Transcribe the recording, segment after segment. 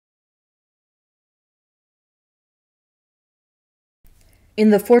In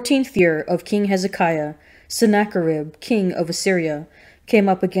the 14th year of King Hezekiah, Sennacherib, king of Assyria, came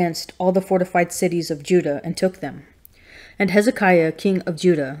up against all the fortified cities of Judah and took them. And Hezekiah, king of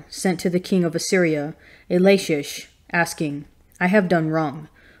Judah, sent to the king of Assyria a Lachish, asking, I have done wrong.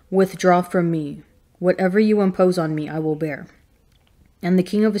 Withdraw from me. Whatever you impose on me I will bear. And the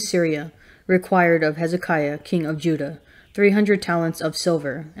king of Assyria required of Hezekiah, king of Judah, 300 talents of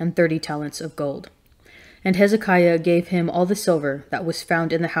silver and 30 talents of gold. And Hezekiah gave him all the silver that was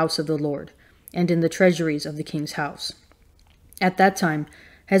found in the house of the Lord, and in the treasuries of the king's house. At that time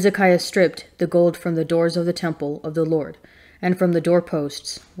Hezekiah stripped the gold from the doors of the temple of the Lord, and from the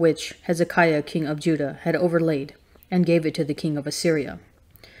doorposts which Hezekiah king of Judah had overlaid, and gave it to the king of Assyria.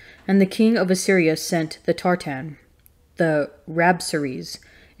 And the king of Assyria sent the Tartan, the Rabsaris,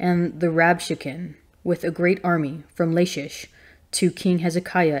 and the Rabshakeh, with a great army from Lachish, to King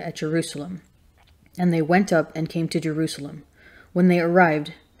Hezekiah at Jerusalem. And they went up and came to Jerusalem. When they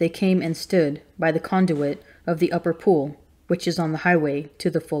arrived, they came and stood by the conduit of the upper pool, which is on the highway to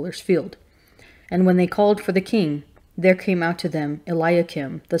the fuller's field. And when they called for the king, there came out to them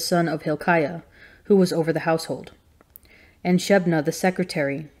Eliakim the son of Hilkiah, who was over the household, and Shebna the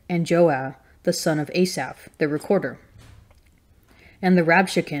secretary, and Joah the son of Asaph the recorder. And the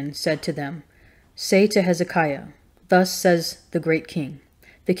Rabshakeh said to them, Say to Hezekiah, Thus says the great king,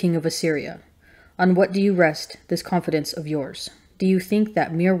 the king of Assyria, On what do you rest this confidence of yours? Do you think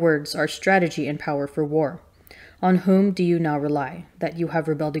that mere words are strategy and power for war? On whom do you now rely, that you have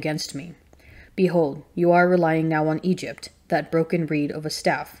rebelled against me? Behold, you are relying now on Egypt, that broken reed of a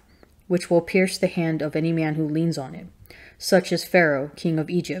staff, which will pierce the hand of any man who leans on it, such as Pharaoh, king of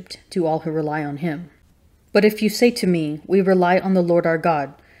Egypt, to all who rely on him. But if you say to me, We rely on the Lord our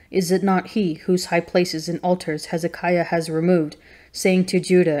God, is it not he whose high places and altars Hezekiah has removed, saying to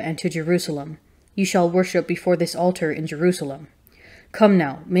Judah and to Jerusalem, You shall worship before this altar in Jerusalem? Come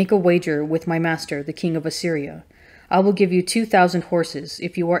now, make a wager with my master, the king of Assyria. I will give you 2,000 horses,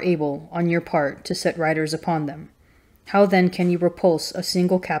 if you are able, on your part, to set riders upon them. How then can you repulse a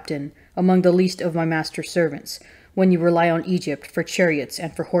single captain among the least of my master's servants, when you rely on Egypt for chariots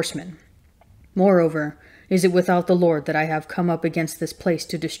and for horsemen? Moreover, is it without the Lord that I have come up against this place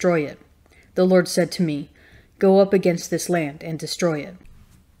to destroy it? The Lord said to me, Go up against this land and destroy it.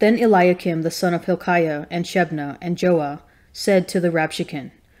 Then Eliakim the son of Hilkiah, and Shebna, and Joah, said to the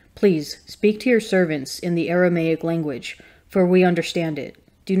Rabshakeh, Please speak to your servants in the Aramaic language, for we understand it.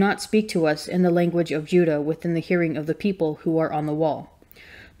 Do not speak to us in the language of Judah within the hearing of the people who are on the wall.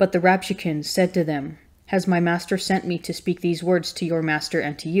 But the Rabshakeh said to them, Has my master sent me to speak these words to your master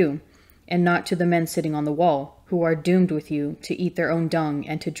and to you, and not to the men sitting on the wall, who are doomed with you to eat their own dung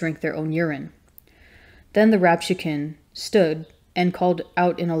and to drink their own urine? Then the Rabshakeh stood and called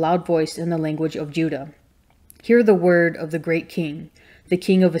out in a loud voice in the language of Judah, Hear the word of the great king, the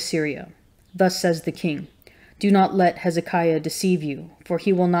king of Assyria. Thus says the king, Do not let Hezekiah deceive you, for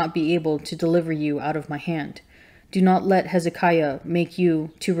he will not be able to deliver you out of my hand. Do not let Hezekiah make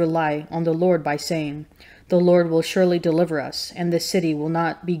you to rely on the Lord by saying, The Lord will surely deliver us, and this city will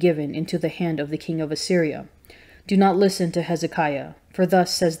not be given into the hand of the king of Assyria. Do not listen to Hezekiah, for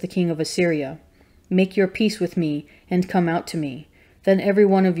thus says the king of Assyria, Make your peace with me, and come out to me. Then every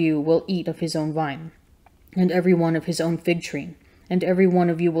one of you will eat of his own vine, and every one of his own fig tree, and every one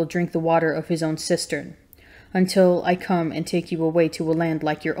of you will drink the water of his own cistern, until I come and take you away to a land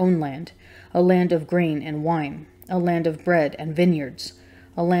like your own land, a land of grain and wine, a land of bread and vineyards,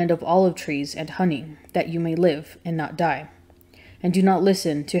 a land of olive trees and honey, that you may live and not die. And do not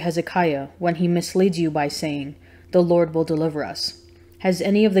listen to Hezekiah when he misleads you by saying, The Lord will deliver us. Has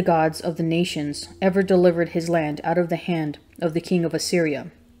any of the gods of the nations ever delivered his land out of the hand of the king of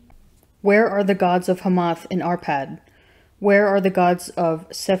Assyria? Where are the gods of Hamath and Arpad? Where are the gods of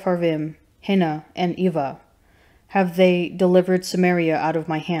Sepharvaim, Hena, and Eva? Have they delivered Samaria out of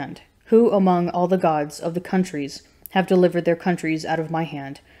my hand? Who among all the gods of the countries have delivered their countries out of my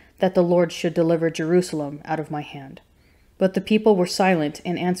hand, that the Lord should deliver Jerusalem out of my hand? But the people were silent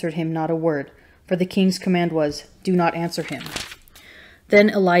and answered him not a word, for the king's command was, Do not answer him. Then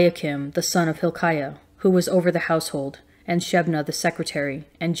Eliakim the son of Hilkiah, who was over the household, and Shebna the secretary,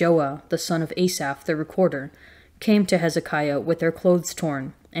 and Joah the son of Asaph the recorder, came to Hezekiah with their clothes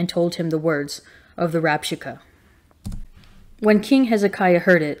torn, and told him the words of the Rabshakeh. When King Hezekiah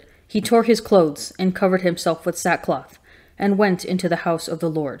heard it, he tore his clothes, and covered himself with sackcloth, and went into the house of the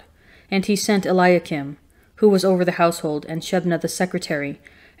Lord. And he sent Eliakim, who was over the household, and Shebna the secretary,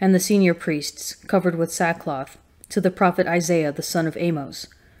 and the senior priests, covered with sackcloth, to the prophet Isaiah the son of Amos.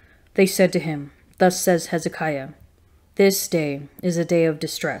 They said to him, Thus says Hezekiah, This day is a day of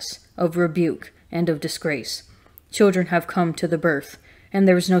distress, of rebuke, and of disgrace. Children have come to the birth, and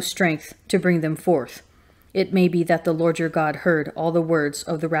there is no strength to bring them forth. It may be that the Lord your God heard all the words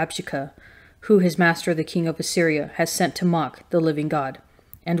of the Rabshakeh, who his master the king of Assyria has sent to mock the living God,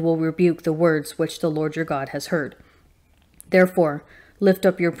 and will rebuke the words which the Lord your God has heard. Therefore, lift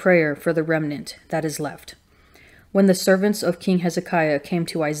up your prayer for the remnant that is left." When the servants of King Hezekiah came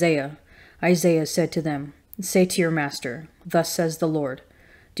to Isaiah, Isaiah said to them, "Say to your master, thus says the Lord,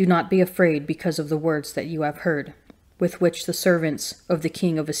 do not be afraid because of the words that you have heard, with which the servants of the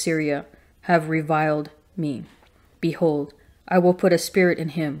king of Assyria have reviled me. Behold, I will put a spirit in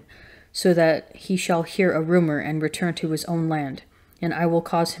him, so that he shall hear a rumor and return to his own land, and I will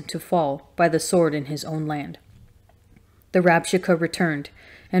cause him to fall by the sword in his own land." The Rabshakeh returned,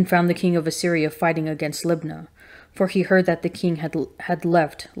 and found the king of Assyria fighting against Libnah, for he heard that the king had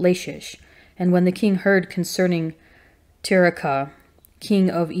left Lachish. And when the king heard concerning Tirhakah, king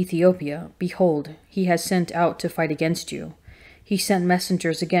of Ethiopia, behold, he has sent out to fight against you. He sent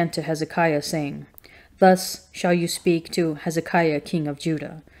messengers again to Hezekiah, saying, "Thus shall you speak to Hezekiah, king of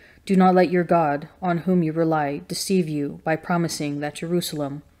Judah. Do not let your God, on whom you rely, deceive you by promising that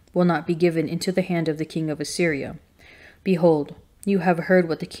Jerusalem will not be given into the hand of the king of Assyria. Behold, you have heard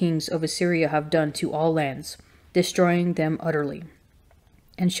what the kings of Assyria have done to all lands, destroying them utterly.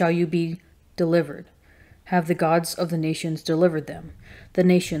 And shall you be delivered? Have the gods of the nations delivered them, the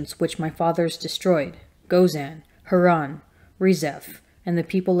nations which my fathers destroyed, Gozan, Haran, Rezeph, and the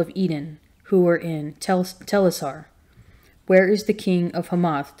people of Eden, who were in Telassar? Where is the king of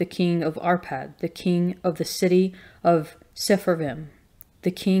Hamath, the king of Arpad, the king of the city of Sepharvaim,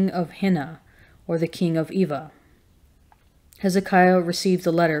 the king of Hena, or the king of Eva?" Hezekiah received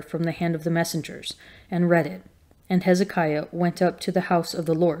the letter from the hand of the messengers, and read it. And Hezekiah went up to the house of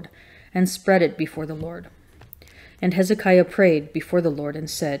the Lord, and spread it before the Lord. And Hezekiah prayed before the Lord, and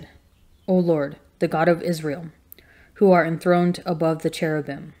said, "O Lord, the God of Israel, who are enthroned above the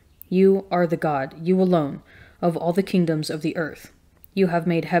cherubim, you are the God, you alone, of all the kingdoms of the earth. You have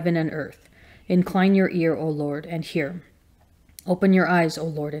made heaven and earth. Incline your ear, O Lord, and hear. Open your eyes, O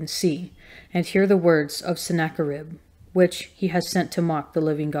Lord, and see, and hear the words of Sennacherib, which he has sent to mock the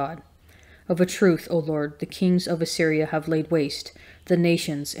living God. Of a truth, O Lord, the kings of Assyria have laid waste the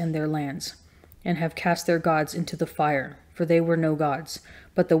nations and their lands, and have cast their gods into the fire, for they were no gods,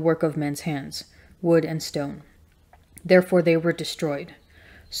 but the work of men's hands, wood and stone. Therefore they were destroyed.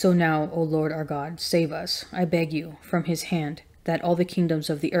 So now, O Lord our God, save us, I beg you, from his hand, that all the kingdoms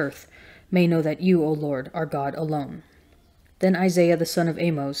of the earth may know that you, O Lord, are God alone." Then Isaiah the son of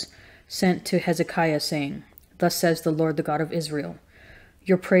Amos sent to Hezekiah, saying, "Thus says the Lord, the God of Israel,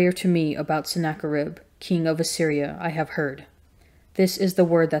 your prayer to me about Sennacherib, king of Assyria, I have heard. This is the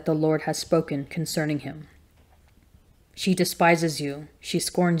word that the Lord has spoken concerning him. She despises you, she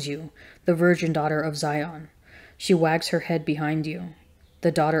scorns you, the virgin daughter of Zion. She wags her head behind you,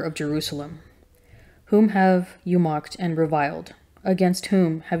 the daughter of Jerusalem. Whom have you mocked and reviled? Against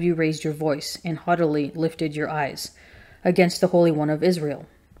whom have you raised your voice and haughtily lifted your eyes? Against the Holy One of Israel.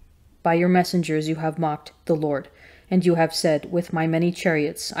 By your messengers you have mocked the Lord, and you have said, with my many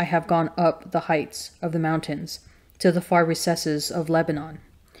chariots I have gone up the heights of the mountains, to the far recesses of Lebanon.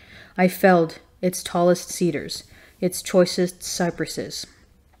 I felled its tallest cedars, its choicest cypresses.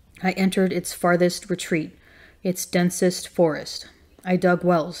 I entered its farthest retreat, its densest forest. I dug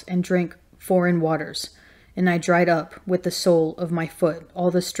wells and drank foreign waters, and I dried up with the sole of my foot all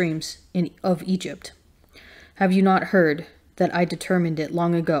the streams of Egypt. Have you not heard that I determined it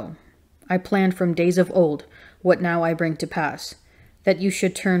long ago? I planned from days of old what now I bring to pass, that you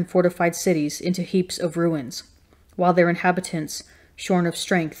should turn fortified cities into heaps of ruins, while their inhabitants, shorn of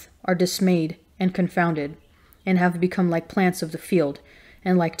strength, are dismayed and confounded, and have become like plants of the field,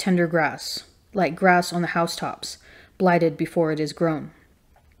 and like tender grass, like grass on the housetops, blighted before it is grown.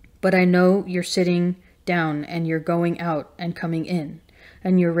 But I know you're sitting down, and you're going out and coming in,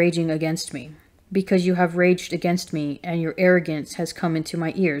 and you're raging against me. Because you have raged against me, and your arrogance has come into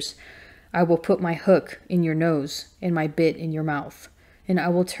my ears, I will put my hook in your nose and my bit in your mouth, and I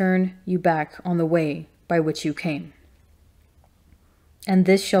will turn you back on the way by which you came. And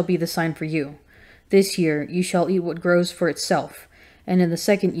this shall be the sign for you. This year you shall eat what grows for itself, and in the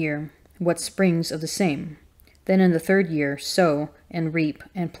second year what springs of the same. Then in the third year sow and reap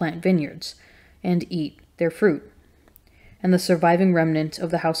and plant vineyards, and eat their fruit. And the surviving remnant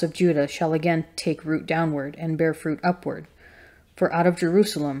of the house of Judah shall again take root downward and bear fruit upward. For out of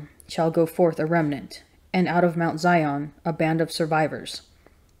Jerusalem shall go forth a remnant, and out of Mount Zion a band of survivors.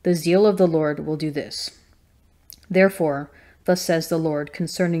 The zeal of the Lord will do this. Therefore, thus says the Lord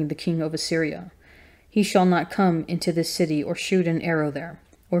concerning the king of Assyria, he shall not come into this city or shoot an arrow there,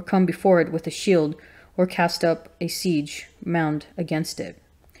 or come before it with a shield or cast up a siege mound against it.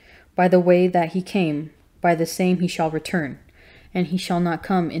 By the way that he came, by the same he shall return, and he shall not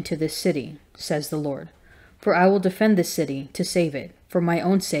come into this city, says the Lord. For I will defend this city to save it, for my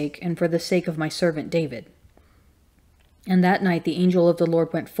own sake and for the sake of my servant David. And that night the angel of the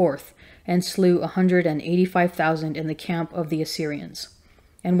Lord went forth, and slew 185,000 in the camp of the Assyrians.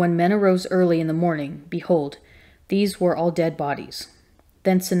 And when men arose early in the morning, behold, these were all dead bodies.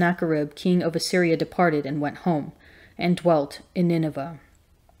 Then Sennacherib, king of Assyria, departed and went home, and dwelt in Nineveh.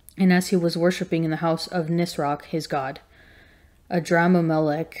 And as he was worshipping in the house of Nisroch his god,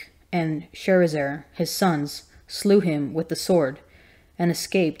 Adramelech and Sharezer his sons slew him with the sword, and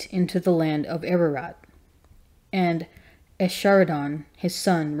escaped into the land of Ararat. And Esarhaddon his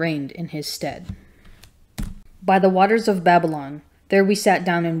son reigned in his stead. By the waters of Babylon, there we sat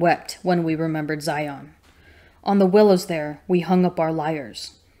down and wept when we remembered Zion. On the willows there we hung up our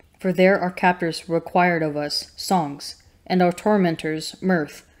lyres, for there our captors required of us songs, and our tormentors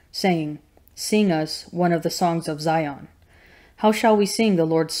mirth, saying, Sing us one of the songs of Zion. How shall we sing the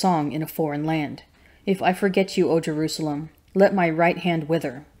Lord's song in a foreign land? If I forget you, O Jerusalem, let my right hand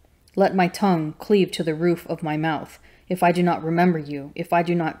wither. Let my tongue cleave to the roof of my mouth, if I do not remember you, if I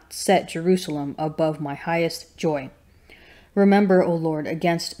do not set Jerusalem above my highest joy. Remember, O Lord,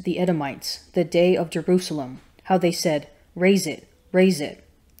 against the Edomites, the day of Jerusalem, how they said, raise it,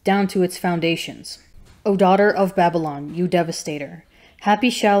 down to its foundations. O daughter of Babylon, you devastator, happy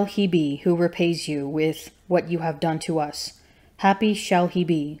shall he be who repays you with what you have done to us. Happy shall he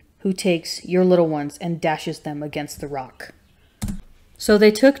be who takes your little ones and dashes them against the rock. So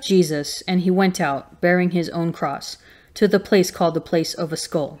they took Jesus, and he went out, bearing his own cross, to the place called the place of a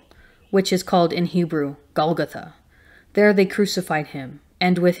skull, which is called in Hebrew Golgotha. There they crucified him,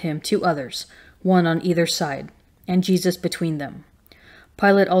 and with him 2 others, one on either side, and Jesus between them.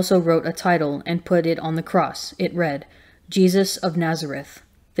 Pilate also wrote a title and put it on the cross. It read, Jesus of Nazareth,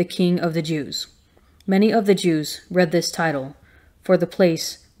 the King of the Jews. Many of the Jews read this title, for the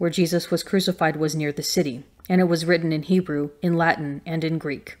place where Jesus was crucified was near the city, and it was written in Hebrew, in Latin, and in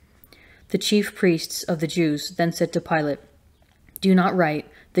Greek. The chief priests of the Jews then said to Pilate, Do not write,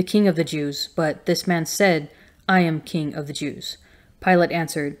 the King of the Jews, but this man said, I am King of the Jews. Pilate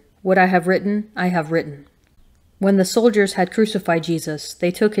answered, What I have written, I have written. When the soldiers had crucified Jesus,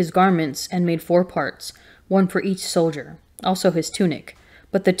 they took his garments and made 4 parts, one for each soldier, also his tunic.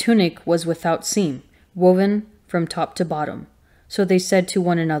 But the tunic was without seam, woven from top to bottom. So they said to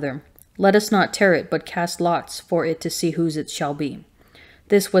one another, Let us not tear it, but cast lots for it to see whose it shall be.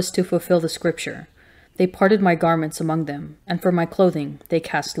 This was to fulfill the scripture. They parted my garments among them, and for my clothing they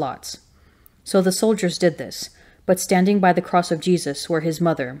cast lots. So the soldiers did this, but standing by the cross of Jesus were his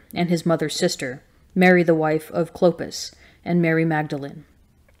mother and his mother's sister, Mary the wife of Clopas, and Mary Magdalene.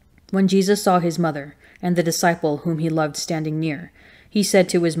 When Jesus saw his mother and the disciple whom he loved standing near, he said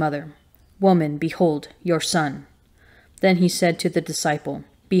to his mother, Woman, behold, your son. Then he said to the disciple,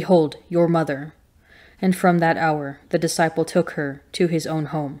 Behold, your mother. And from that hour the disciple took her to his own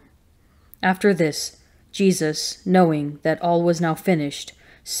home. After this, Jesus, knowing that all was now finished,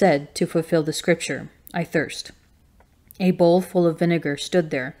 said to fulfill the scripture, I thirst. A bowl full of vinegar stood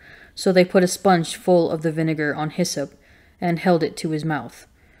there, so they put a sponge full of the vinegar on hyssop, and held it to his mouth.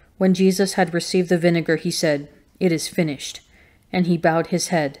 When Jesus had received the vinegar, he said, It is finished. And he bowed his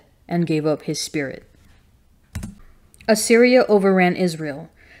head and gave up his spirit. Assyria overran Israel.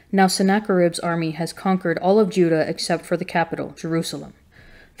 Now Sennacherib's army has conquered all of Judah except for the capital, Jerusalem.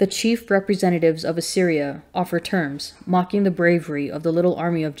 The chief representatives of Assyria offer terms, mocking the bravery of the little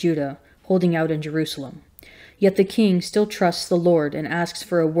army of Judah holding out in Jerusalem. Yet the king still trusts the Lord and asks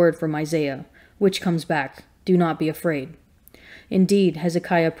for a word from Isaiah, which comes back, Do not be afraid. Indeed,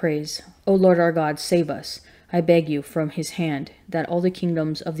 Hezekiah prays, O Lord our God, save us, I beg you, from his hand, that all the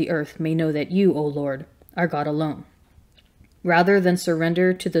kingdoms of the earth may know that you, O Lord, are God alone. Rather than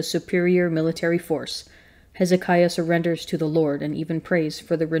surrender to the superior military force, Hezekiah surrenders to the Lord and even prays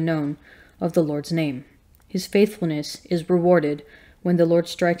for the renown of the Lord's name. His faithfulness is rewarded when the Lord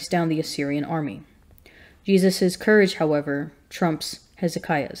strikes down the Assyrian army. Jesus' courage, however, trumps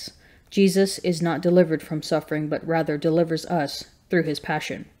Hezekiah's. Jesus is not delivered from suffering, but rather delivers us through his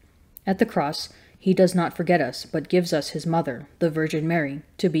passion. At the cross, he does not forget us, but gives us his mother, the Virgin Mary,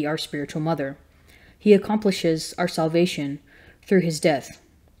 to be our spiritual mother. He accomplishes our salvation through his death.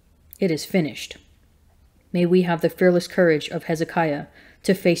 It is finished. May we have the fearless courage of Hezekiah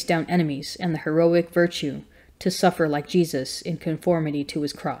to face down enemies and the heroic virtue to suffer like Jesus in conformity to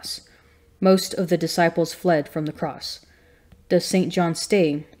his cross. Most of the disciples fled from the cross. Does St. John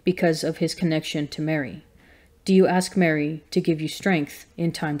stay because of his connection to Mary? Do you ask Mary to give you strength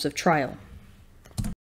in times of trial?